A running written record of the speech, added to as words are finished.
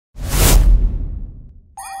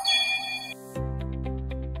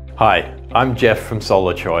Hi, I'm Jeff from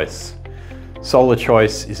Solar Choice. Solar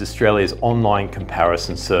Choice is Australia's online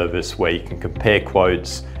comparison service where you can compare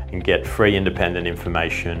quotes and get free independent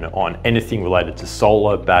information on anything related to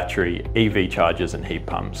solar, battery, EV chargers and heat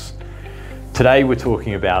pumps. Today we're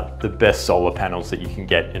talking about the best solar panels that you can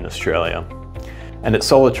get in Australia. And at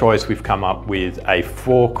Solar Choice we've come up with a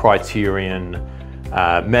 4-criterion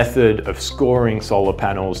method of scoring solar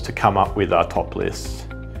panels to come up with our top list.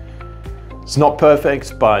 It's not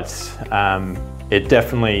perfect, but it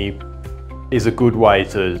definitely is a good way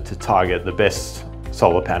to target the best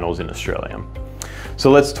solar panels in Australia.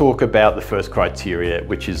 So let's talk about the first criteria,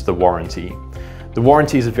 which is the warranty. The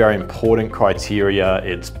warranty is a very important criteria.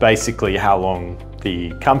 It's basically how long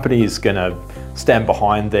the company is going to stand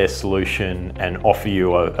behind their solution and offer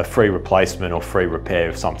you a free replacement or free repair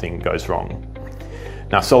if something goes wrong.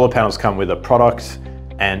 Now, solar panels come with a product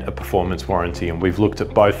and a performance warranty, and we've looked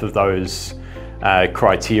at both of those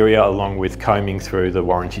criteria along with combing through the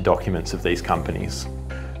warranty documents of these companies.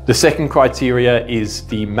 The second criteria is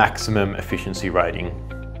the maximum efficiency rating.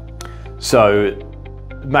 So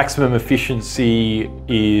maximum efficiency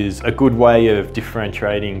is a good way of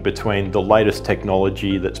differentiating between the latest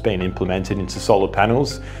technology that's been implemented into solar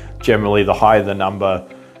panels. Generally, the higher the number,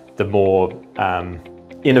 the more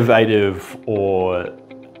innovative or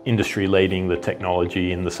industry-leading the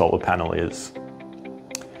technology in the solar panel is.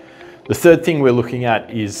 The third thing we're looking at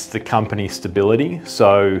is the company stability.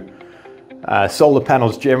 So solar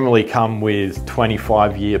panels generally come with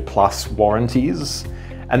 25-year plus warranties,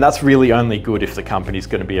 and that's really only good if the company's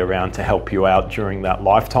going to be around to help you out during that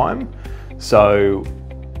lifetime. So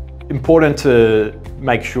important to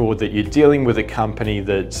make sure that you're dealing with a company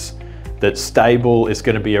that's stable, is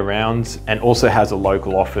going to be around, and also has a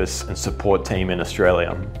local office and support team in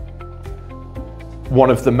Australia. One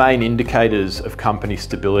of the main indicators of company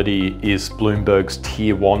stability is Bloomberg's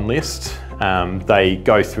Tier 1 list. They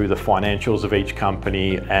go through the financials of each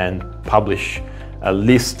company and publish a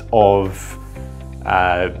list of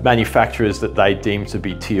manufacturers that they deem to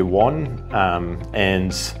be Tier 1.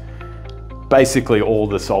 And basically all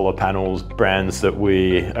the solar panels brands that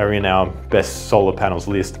we are in our best solar panels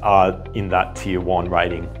list are in that Tier 1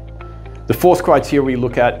 rating. The fourth criteria we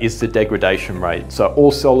look at is the degradation rate. So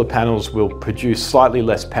all solar panels will produce slightly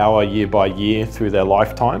less power year by year through their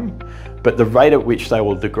lifetime, but the rate at which they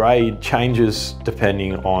will degrade changes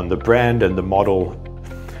depending on the brand and the model.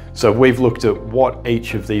 So we've looked at what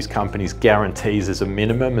each of these companies guarantees as a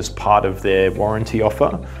minimum as part of their warranty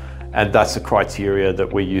offer, and that's the criteria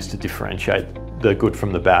that we use to differentiate the good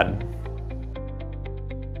from the bad.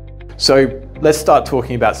 So let's start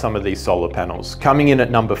talking about some of these solar panels. Coming in at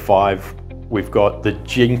number 5, we've got the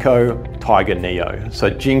Jinko Tiger Neo. So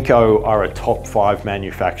Jinko are a top 5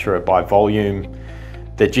 manufacturer by volume.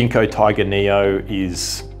 The Jinko Tiger Neo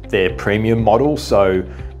is their premium model, so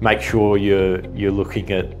make sure you're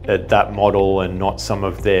looking at that model and not some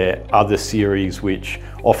of their other series which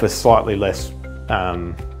offer slightly less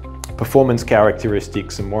performance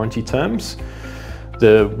characteristics and warranty terms.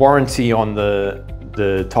 The warranty on the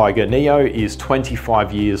Tiger Neo is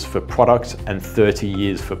 25 years for product and 30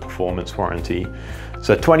 years for performance warranty.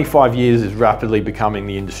 So 25 years is rapidly becoming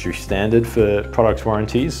the industry standard for product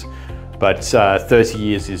warranties, but 30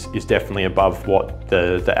 years is definitely above what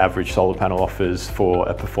the average solar panel offers for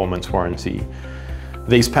a performance warranty.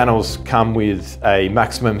 These panels come with a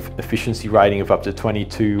maximum efficiency rating of up to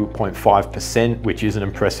 22.5%, which is an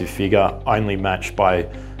impressive figure, only matched by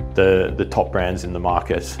the top brands in the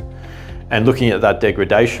market. And looking at that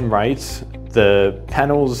degradation rate, the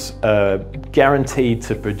panels are guaranteed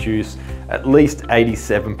to produce at least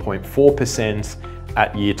 87.4%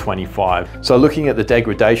 at year 25. So looking at the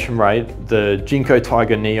degradation rate, the Jinko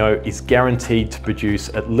Tiger Neo is guaranteed to produce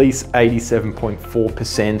at least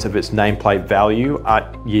 87.4% of its nameplate value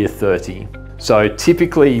at year 30. So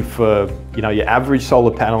typically for your average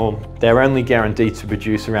solar panel, they're only guaranteed to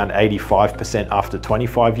produce around 85% after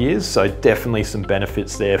 25 years. So definitely some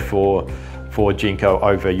benefits there for Jinko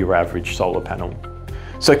over your average solar panel.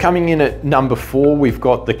 So coming in at number 4, we've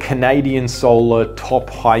got the Canadian Solar Top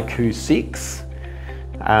HiKu 6.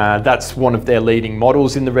 That's one of their leading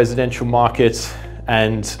models in the residential market,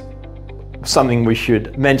 and something we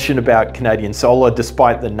should mention about Canadian Solar,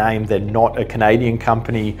 despite the name, they're not a Canadian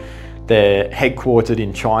company. They're headquartered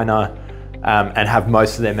in China and have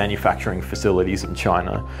most of their manufacturing facilities in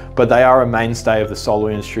China. But they are a mainstay of the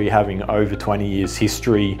solar industry, having over 20 years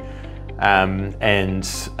history, and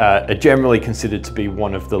are generally considered to be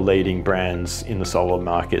one of the leading brands in the solar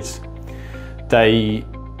market. They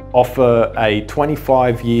offer a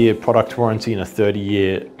 25-year product warranty and a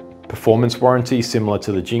 30-year performance warranty, similar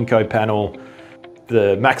to the Jinko panel.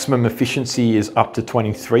 The maximum efficiency is up to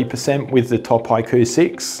 23% with the top HiKu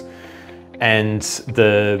 6, and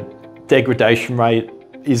the degradation rate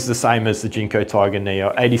is the same as the Jinko Tiger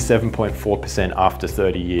Neo, 87.4% after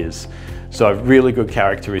 30 years. So really good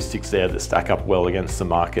characteristics there that stack up well against the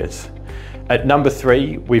market. At number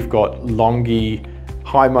 3, we've got Longi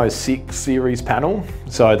HiMO 6 series panel.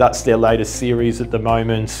 So that's their latest series at the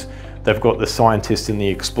moment. They've got the Scientist and the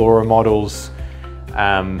Explorer models.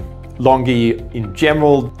 Longi in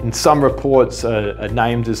general, in some reports, are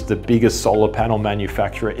named as the biggest solar panel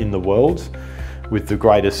manufacturer in the world, with the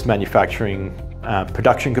greatest manufacturing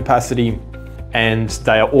production capacity. And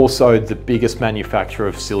they are also the biggest manufacturer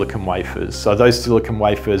of silicon wafers. So those silicon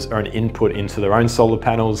wafers are an input into their own solar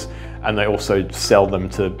panels, and they also sell them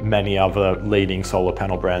to many other leading solar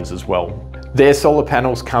panel brands as well. Their solar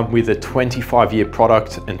panels come with a 25-year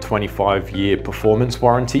product and 25-year performance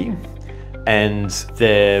warranty, and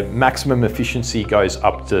their maximum efficiency goes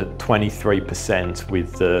up to 23%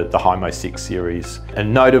 with the HiMO 6 series.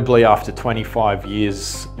 And notably, after 25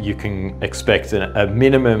 years, you can expect a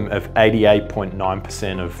minimum of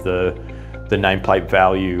 88.9% of the nameplate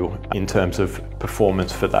value in terms of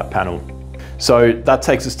performance for that panel. So that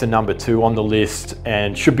takes us to number 2 on the list,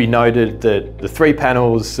 and should be noted that the 3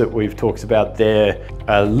 panels that we've talked about there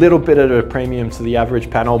are a little bit at a premium to the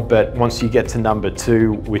average panel, but once you get to number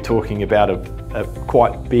 2, we're talking about a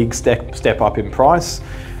quite big step up in price,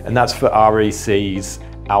 and that's for REC's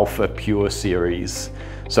Alpha Pure series.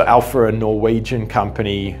 So Alpha are a Norwegian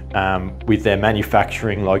company with their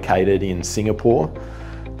manufacturing located in Singapore.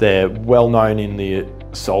 They're well known in the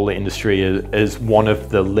solar industry as one of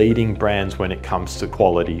the leading brands when it comes to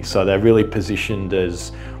quality. So they're really positioned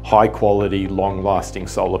as high quality, long lasting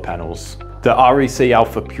solar panels. The REC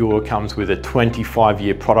Alpha Pure comes with a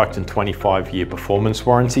 25-year product and 25-year performance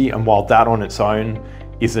warranty. And while that on its own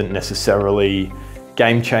isn't necessarily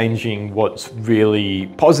game changing, what's really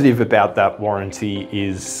positive about that warranty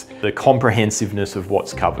is the comprehensiveness of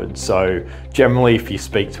what's covered. So generally, if you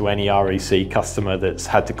speak to any REC customer that's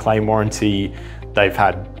had to claim warranty, they've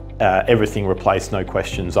had everything replaced, no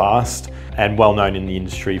questions asked, and well known in the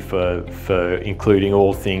industry for including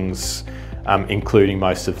all things, including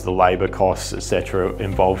most of the labor costs, etc.,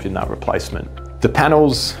 involved in that replacement. The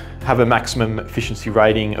panels have a maximum efficiency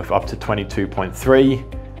rating of up to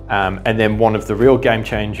 22.3, and then one of the real game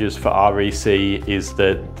changers for REC is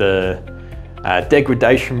that the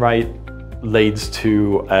degradation rate leads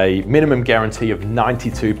to a minimum guarantee of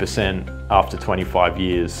 92% after 25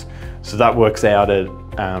 years. So that works out at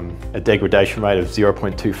a degradation rate of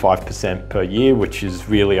 0.25% per year, which is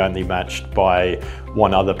really only matched by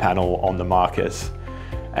one other panel on the market.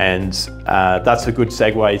 And that's a good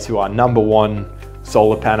segue to our number 1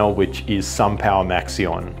 solar panel, which is SunPower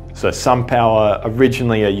Maxeon. So SunPower,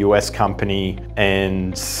 originally a US company,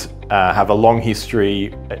 and have a long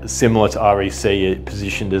history similar to REC,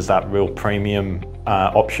 positioned as that real premium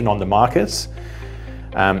option on the market.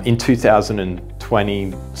 In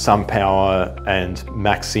 2020, SunPower and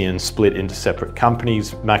Maxeon split into separate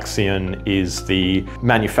companies. Maxeon is the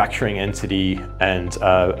manufacturing entity and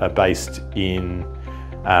are based in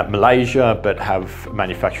Malaysia, but have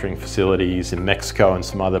manufacturing facilities in Mexico and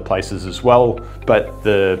some other places as well. But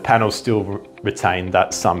the panels still retain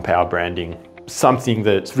that SunPower branding. Something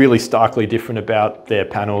that's really starkly different about their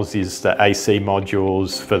panels is the AC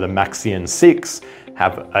modules for the Maxeon 6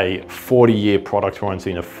 have a 40-year product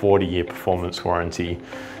warranty and a 40-year performance warranty.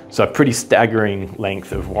 So a pretty staggering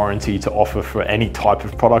length of warranty to offer for any type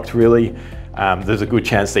of product, really. There's a good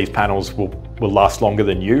chance these panels will last longer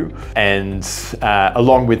than you. And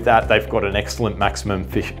along with that, they've got an excellent maximum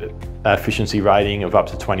efficiency rating of up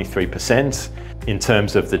to 23%. In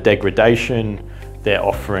terms of the degradation, they're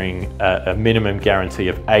offering a minimum guarantee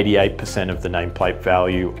of 88% of the nameplate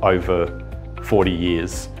value over 40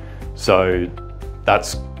 years. So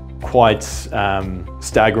that's quite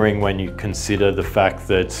staggering when you consider the fact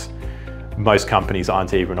that most companies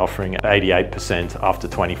aren't even offering 88% after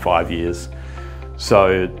 25 years.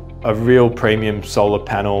 So a real premium solar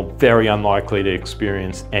panel, very unlikely to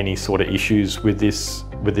experience any sort of issues with this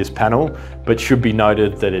panel, but should be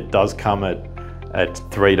noted that it does come at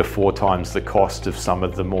 3 to 4 times the cost of some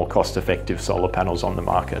of the more cost-effective solar panels on the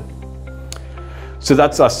market. So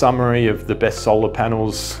that's our summary of the best solar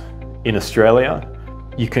panels in Australia.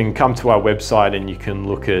 You can come to our website and you can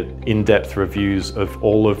look at in-depth reviews of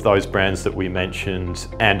all of those brands that we mentioned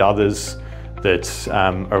and others that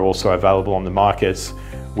are also available on the market.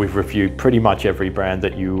 We've reviewed pretty much every brand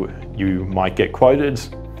that you might get quoted,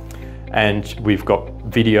 and we've got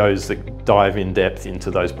videos that dive in depth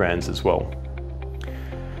into those brands as well.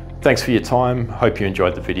 Thanks for your time. Hope you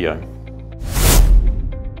enjoyed the video.